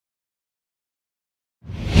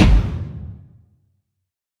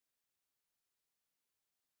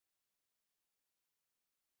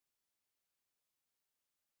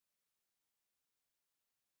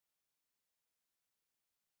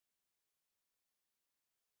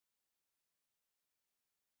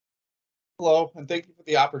Hello, and thank you for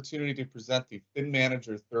the opportunity to present the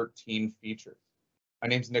ThinManager 13 features. My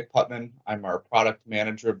name is Nick Putman. I'm our product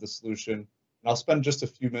manager of the solution, and I'll spend just a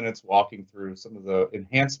few minutes walking through some of the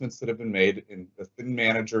enhancements that have been made in the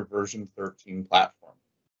ThinManager version 13 platform.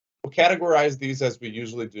 We'll categorize these as we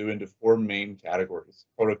usually do into four main categories: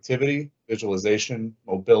 productivity, visualization,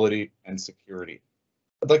 mobility, and security.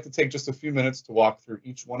 I'd like to take just a few minutes to walk through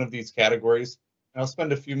each one of these categories, and I'll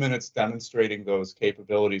spend a few minutes demonstrating those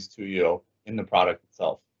capabilities to you in the product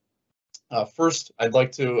itself. First, I'd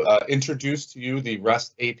like to introduce to you the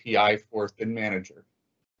REST API for ThinManager.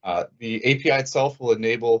 The API itself will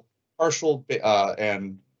enable partial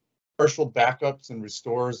backups and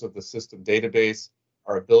restores of the system database,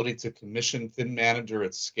 our ability to commission ThinManager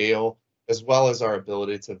at scale, as well as our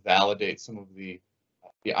ability to validate some of the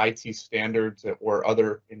IT standards or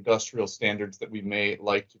other industrial standards that we may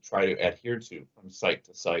like to try to adhere to from site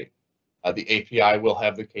to site. The API will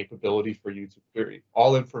have the capability for you to query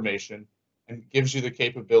all information and gives you the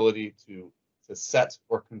capability to set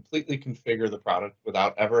or completely configure the product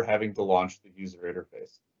without ever having to launch the user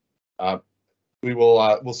interface.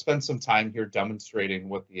 We'll spend some time here demonstrating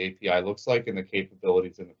what the API looks like and the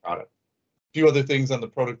capabilities in the product. A few other things on the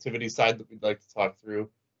productivity side that we'd like to talk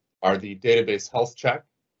through are the database health check,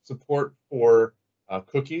 support for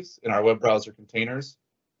cookies in our web browser containers,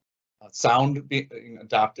 sound being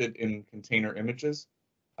adopted in container images,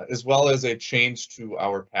 as well as a change to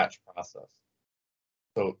our patch process.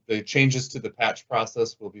 So the changes to the patch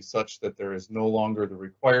process will be such that there is no longer the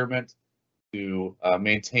requirement to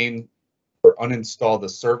maintain or uninstall the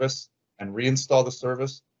service and reinstall the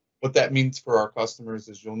service. What that means for our customers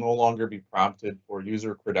is you'll no longer be prompted for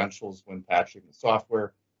user credentials when patching the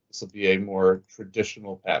software. This will be a more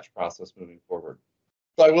traditional patch process moving forward.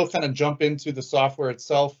 So I will kind of jump into the software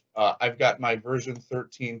itself. I've got my version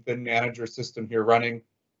 13 ThinManager system here running.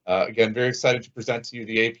 Again, very excited to present to you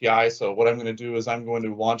the API. So what I'm going to do is I'm going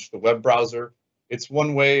to launch the web browser. It's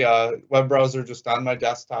one-way web browser just on my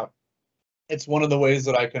desktop. It's one of the ways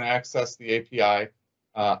that I can access the API.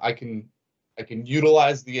 I can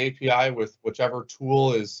utilize the API with whichever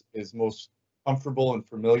tool is most comfortable and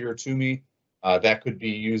familiar to me. That could be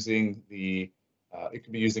using it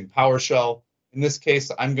could be using PowerShell. In this case,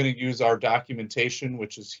 I'm going to use our documentation,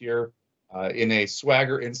 which is here in a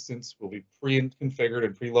Swagger instance, will be pre-configured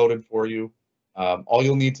and preloaded for you. All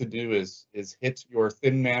you'll need to do is hit your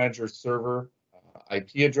ThinManager server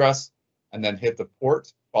IP address and then hit the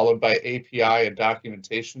port, followed by API and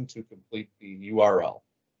documentation to complete the URL.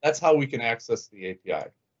 That's how we can access the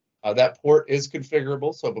API. That port is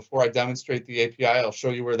configurable, so before I demonstrate the API, I'll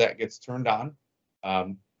show you where that gets turned on.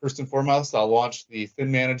 First and foremost, I'll launch the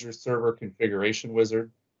ThinManager server configuration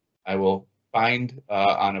wizard. I will find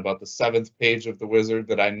on about the 7th page of the wizard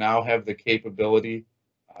that I now have the capability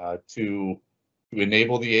to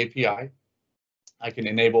enable the API. I can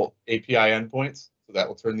enable API endpoints, so that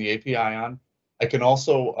will turn the API on. I can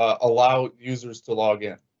also allow users to log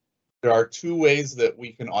in. There are two ways that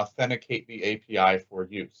we can authenticate the API for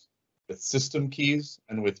use: with system keys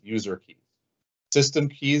and with user keys. System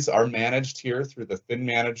keys are managed here through the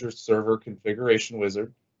ThinManager server configuration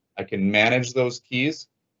wizard. I can manage those keys.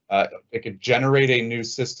 I can generate a new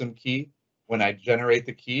system key. When I generate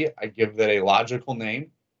the key, I give that a logical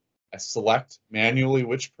name. I select manually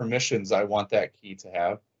which permissions I want that key to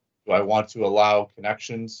have. Do I want to allow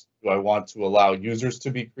connections? Do I want to allow users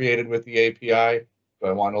to be created with the API? Do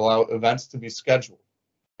I want to allow events to be scheduled?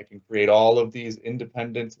 I can create all of these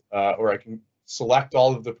independent, or I can select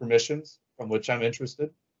all of the permissions from which I'm interested.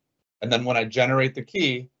 And then when I generate the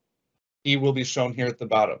key will be shown here at the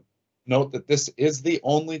bottom. Note that this is the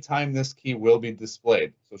only time this key will be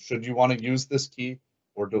displayed. So should you want to use this key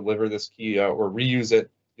or deliver this key or reuse it,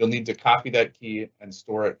 you'll need to copy that key and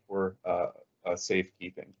store it for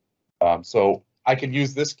safekeeping. So I can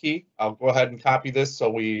use this key. I'll go ahead and copy this so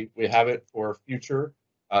we have it for future.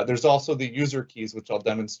 There's also the user keys, which I'll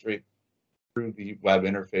demonstrate through the web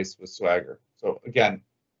interface with Swagger. So again,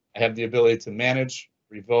 I have the ability to manage,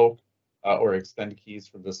 revoke, or extend keys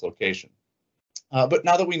from this location. But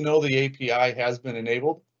now that we know the API has been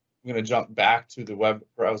enabled, I'm going to jump back to the web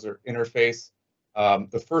browser interface.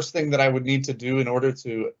 The first thing that I would need to do in order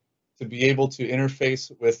to be able to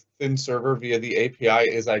interface with ThinServer via the API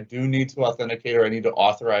is I do need to authenticate, or I need to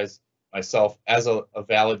authorize myself as a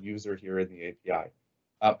valid user here in the API.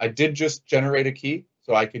 I did just generate a key,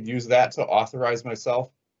 so I could use that to authorize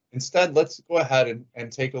myself. Instead, let's go ahead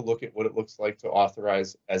and take a look at what it looks like to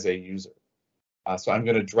authorize as a user. So I'm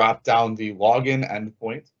going to drop down the login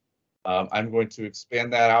endpoint. I'm going to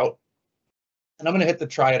expand that out, and I'm going to hit the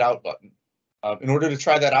try it out button. In order to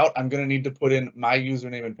try that out, I'm going to need to put in my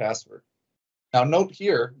username and password. Now note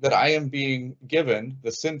here that I am being given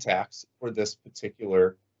the syntax for this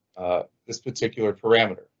particular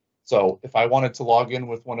parameter. So if I wanted to log in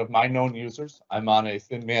with one of my known users, I'm on a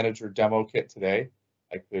ThinManager demo kit today.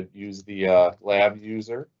 I could use the lab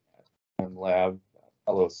user and lab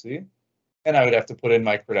LOC, and I would have to put in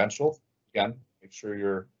my credential. Again, make sure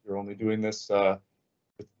you're only doing this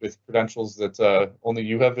with credentials that only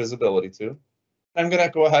you have visibility to. And I'm going to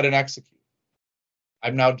go ahead and execute.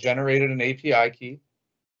 I've now generated an API key.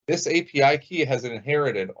 This API key has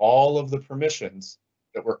inherited all of the permissions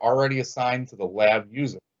that were already assigned to the lab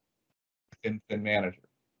user in ThinManager.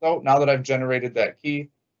 So now that I've generated that key,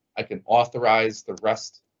 I can authorize the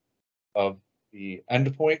rest of the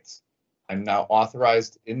endpoints. I'm now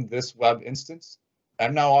authorized in this web instance.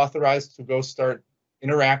 I'm now authorized to go start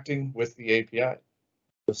interacting with the API.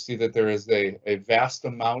 You'll see that there is a vast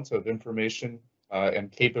amount of information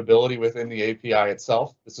and capability within the API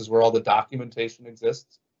itself. This is where all the documentation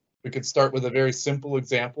exists. We could start with a very simple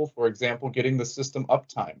example, for example, getting the system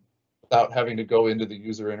uptime without having to go into the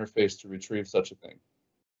user interface to retrieve such a thing.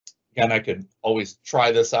 Again, I could always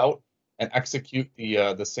try this out and execute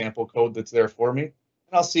the sample code that's there for me, and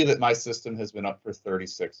I'll see that my system has been up for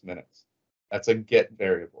 36 minutes. That's a get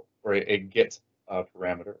variable or a get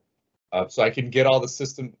parameter. So I can get all the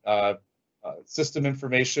system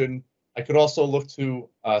information. I could also look to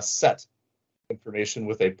set information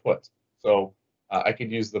with a put. So I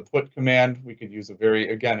could use the put command. We could use a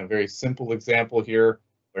very simple example here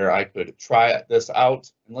where I could try this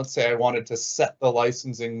out. And let's say I wanted to set the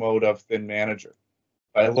licensing mode of ThinManager.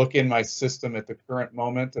 If I look in my system at the current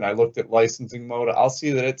moment and I looked at licensing mode, I'll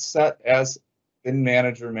see that it's set as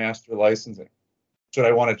ThinManager master licensing. Should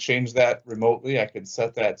I want to change that remotely, I could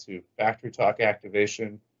set that to factory talk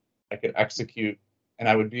activation. I could execute, and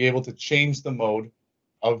I would be able to change the mode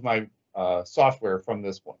of my software from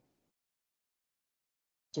this point.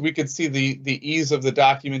 So we could see the ease of the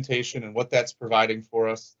documentation and what that's providing for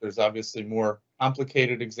us. There's obviously more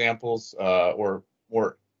complicated examples or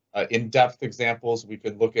more in-depth examples. We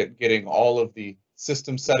could look at getting all of the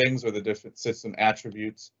system settings or the different system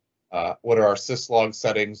attributes. What are our syslog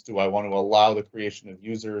settings? Do I want to allow the creation of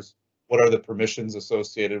users? What are the permissions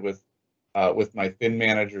associated with my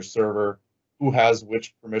ThinManager server? Who has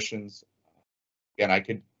which permissions? Again, I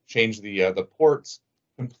could change the ports,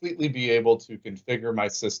 completely be able to configure my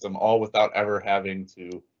system all without ever having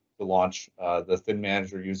to launch the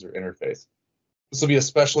ThinManager user interface. This will be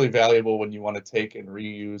especially valuable when you want to take and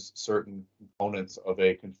reuse certain components of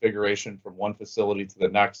a configuration from one facility to the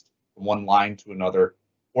next, from one line to another,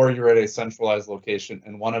 or you're at a centralized location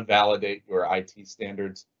and want to validate your IT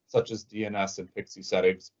standards, such as DNS and PXE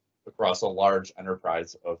settings, across a large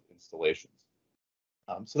enterprise of installations.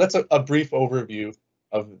 So that's a brief overview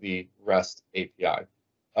of the REST API.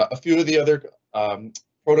 A few of the other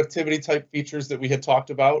productivity type features that we had talked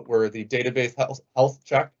about were the database health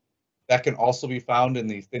check. That can also be found in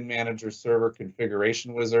the ThinManager server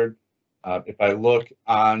configuration wizard. If I look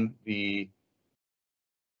on the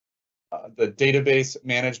database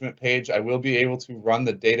management page, I will be able to run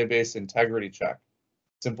the database integrity check.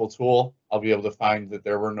 Simple tool, I'll be able to find that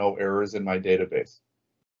there were no errors in my database.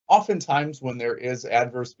 Oftentimes, when there is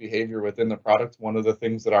adverse behavior within the product, one of the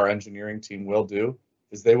things that our engineering team will do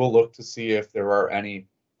is they will look to see if there are any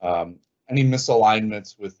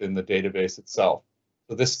misalignments within the database itself.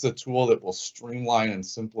 So this is a tool that will streamline and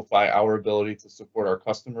simplify our ability to support our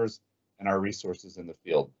customers and our resources in the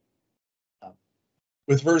field.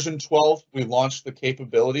 With version 12, we launched the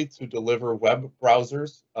capability to deliver web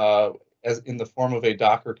browsers as in the form of a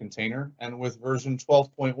Docker container. And with version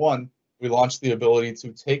 12.1, we launched the ability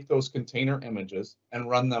to take those container images and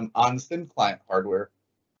run them on thin client hardware,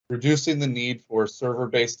 reducing the need for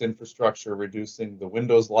server-based infrastructure, reducing the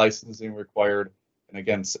Windows licensing required, and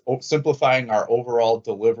again, simplifying our overall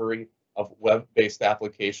delivery of web-based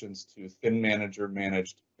applications to ThinManager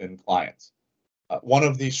managed thin clients. One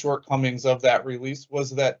of the shortcomings of that release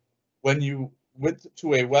was that when you went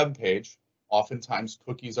to a web page, oftentimes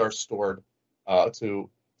cookies are stored to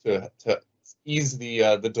ease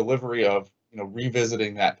the delivery of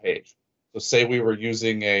revisiting that page. So say we were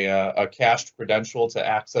using a cached credential to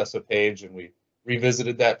access a page and we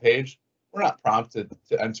revisited that page, we're not prompted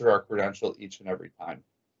to enter our credential each and every time.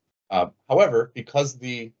 However, because of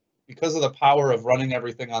the power of running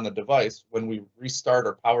everything on the device, when we restart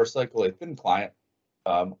or power cycle a thin client,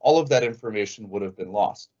 all of that information would have been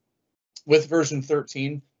lost. With version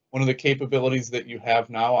 13, one of the capabilities that you have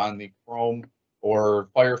now on the Chrome or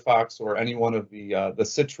Firefox or any one of the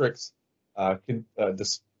Citrix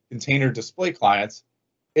container display clients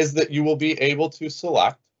is that you will be able to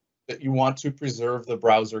select that you want to preserve the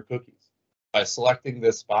browser cookies. By selecting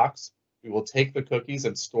this box, we will take the cookies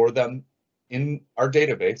and store them in our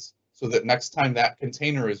database so that next time that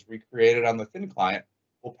container is recreated on the Thin client,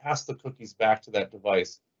 we'll pass the cookies back to that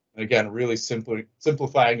device. And again, really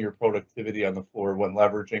simplifying your productivity on the floor when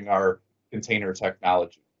leveraging our container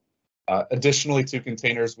technology. Additionally to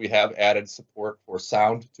containers, we have added support for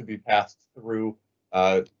sound to be passed through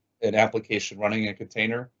an application running a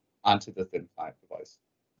container onto the Thin client device.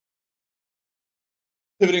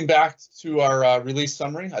 Pivoting back to our release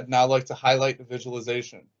summary, I'd now like to highlight the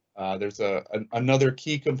visualization. There's another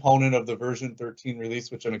key component of the version 13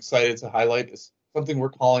 release, which I'm excited to highlight, is something we're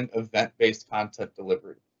calling event-based content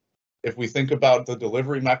delivery. If we think about the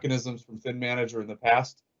delivery mechanisms from ThinManager in the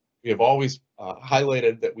past, we have always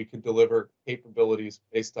highlighted that we could deliver capabilities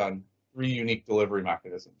based on 3 unique delivery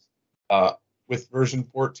mechanisms. With version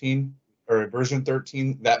 14 or version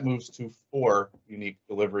 13, that moves to 4 unique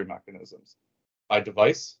delivery mechanisms: by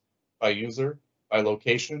device, by user, by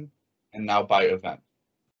location, and now by event.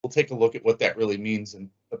 We'll take a look at what that really means and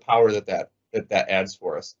the power that adds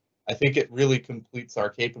for us. I think it really completes our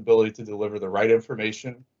capability to deliver the right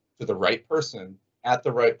information to the right person at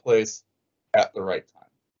the right place at the right time.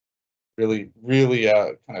 Really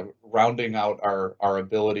kind of rounding out our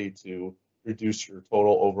ability to reduce your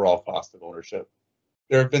total overall cost of ownership.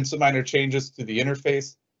 There have been some minor changes to the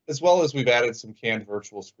interface, as well as we've added some canned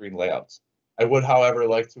virtual screen layouts. I would, however,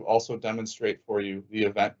 like to also demonstrate for you the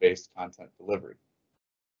event-based content delivery.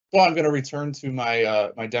 So I'm going to return to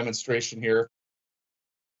my demonstration here.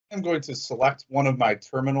 I'm going to select one of my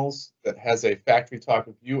terminals that has a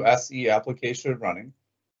FactoryTalk View SE application running.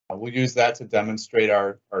 We'll use that to demonstrate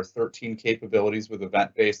our 13 capabilities with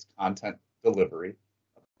event-based content delivery.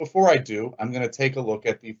 Before I do, I'm going to take a look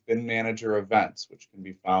at the ThinManager events, which can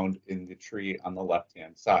be found in the tree on the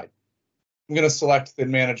left-hand side. I'm going to select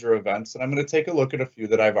ThinManager events, and I'm going to take a look at a few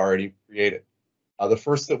that I've already created. The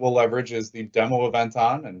first that we'll leverage is the demo event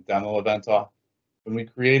on and demo event off. When we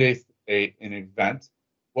create an event,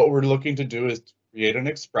 what we're looking to do is to create an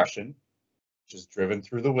expression, which is driven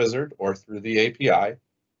through the wizard or through the API.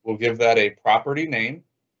 We'll give that a property name,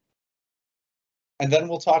 and then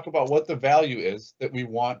we'll talk about what the value is that we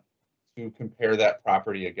want to compare that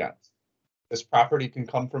property against. This property can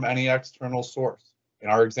come from any external source. In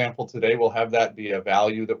our example today, we'll have that be a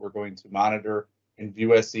value that we're going to monitor in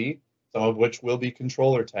View SE, some of which will be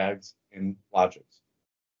controller tags in Logix.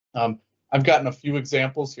 I've gotten a few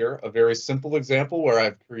examples here, a very simple example where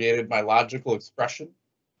I've created my logical expression.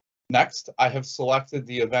 Next, I have selected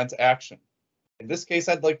the event action. In this case,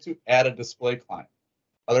 I'd like to add a display client.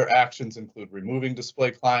 Other actions include removing display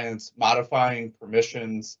clients, modifying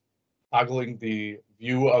permissions, toggling the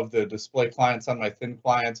view of the display clients on my Thin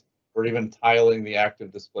client, or even tiling the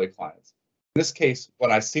active display clients. In this case,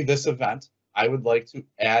 when I see this event, I would like to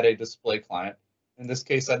add a display client. In this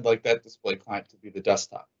case, I'd like that display client to be the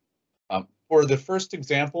desktop. For the first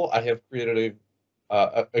example, I have created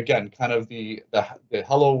again, kind of the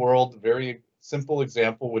hello world, very simple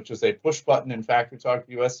example, which is a push button in FactoryTalk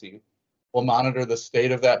View SE. We'll monitor the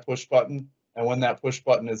state of that push button, and when that push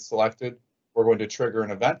button is selected, we're going to trigger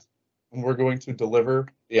an event, and we're going to deliver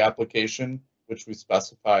the application which we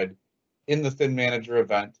specified in the ThinManager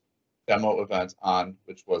event, demo event on,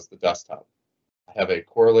 which was the desktop. I have a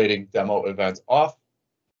correlating demo event off,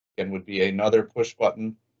 and would be another push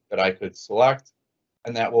button that I could select,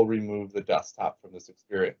 and that will remove the desktop from this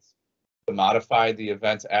experience. To modify the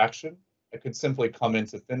event action, I could simply come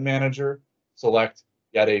into ThinManager, select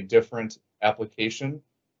yet a different application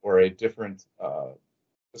or a different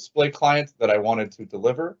display client that I wanted to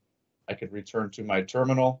deliver. I could return to my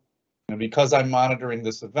terminal, and because I'm monitoring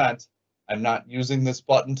this event, I'm not using this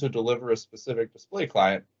button to deliver a specific display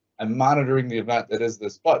client. I'm monitoring the event that is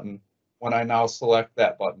this button. When I now select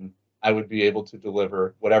that button, I would be able to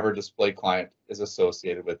deliver whatever display client is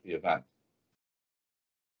associated with the event.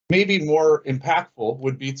 Maybe more impactful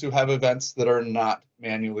would be to have events that are not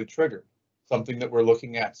manually triggered, something that we're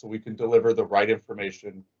looking at so we can deliver the right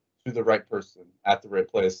information to the right person at the right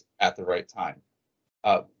place at the right time.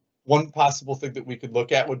 One possible thing that we could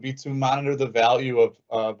look at would be to monitor the value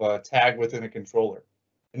of a tag within a controller.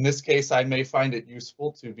 In this case, I may find it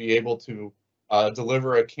useful to be able to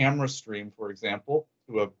deliver a camera stream, for example,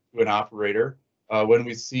 to an operator when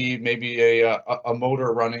we see maybe a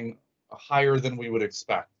motor running higher than we would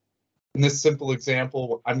expect. In this simple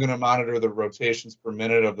example, I'm going to monitor the rotations per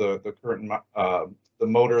minute of the current the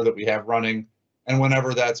motor that we have running, and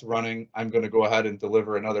whenever that's running, I'm going to go ahead and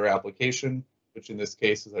deliver another application, which in this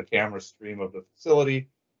case is a camera stream of the facility.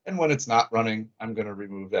 And when it's not running, I'm going to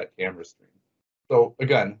remove that camera stream. So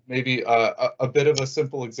again, maybe a bit of a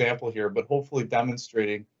simple example here, but hopefully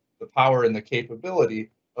demonstrating the power and the capability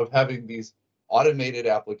of having these automated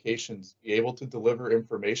applications be able to deliver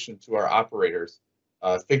information to our operators.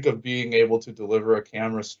 Think of being able to deliver a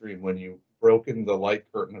camera stream when you've broken the light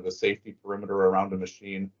curtain of the safety perimeter around a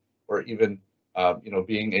machine, or even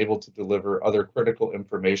being able to deliver other critical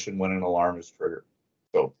information when an alarm is triggered.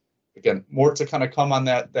 So again, more to kind of come on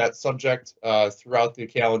that subject throughout the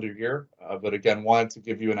calendar year. But again, wanted to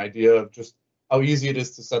give you an idea of just how easy it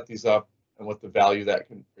is to set these up and what the value that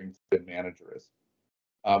can bring to ThinManager is.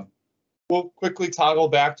 We'll quickly toggle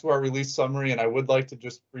back to our release summary, and I would like to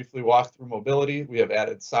just briefly walk through mobility. We have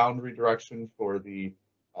added sound redirection for the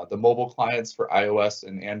mobile clients for iOS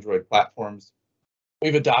and Android platforms.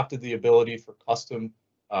 We've adopted the ability for custom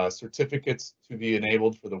certificates to be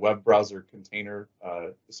enabled for the web browser container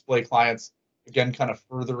display clients. Again, kind of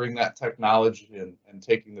furthering that technology and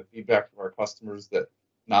taking the feedback from our customers that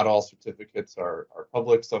not all certificates are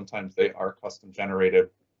public. Sometimes they are custom generated.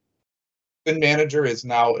 ThinManager is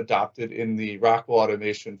now adopted in the Rockwell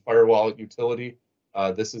Automation Firewall Utility.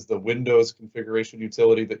 This is the Windows configuration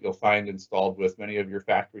utility that you'll find installed with many of your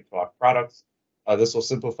FactoryTalk products. This will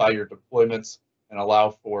simplify your deployments and allow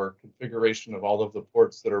for configuration of all of the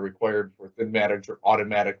ports that are required for ThinManager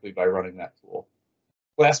automatically by running that tool.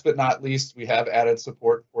 Last but not least, we have added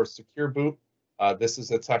support for Secure Boot. This is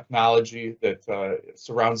a technology that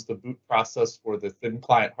surrounds the boot process for the Thin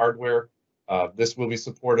client hardware. This will be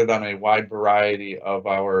supported on a wide variety of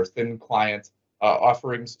our Thin client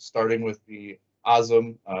offerings, starting with the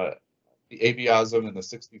ASM, the AV-ASM and the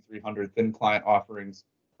 6300 Thin client offerings.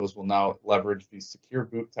 Those will now leverage the Secure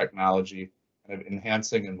Boot technology, kind of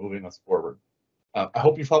enhancing and moving us forward. I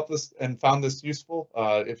hope you've helped this and found this useful.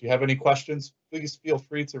 If you have any questions, please feel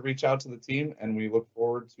free to reach out to the team, and we look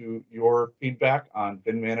forward to your feedback on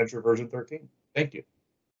ThinManager version 13. Thank you.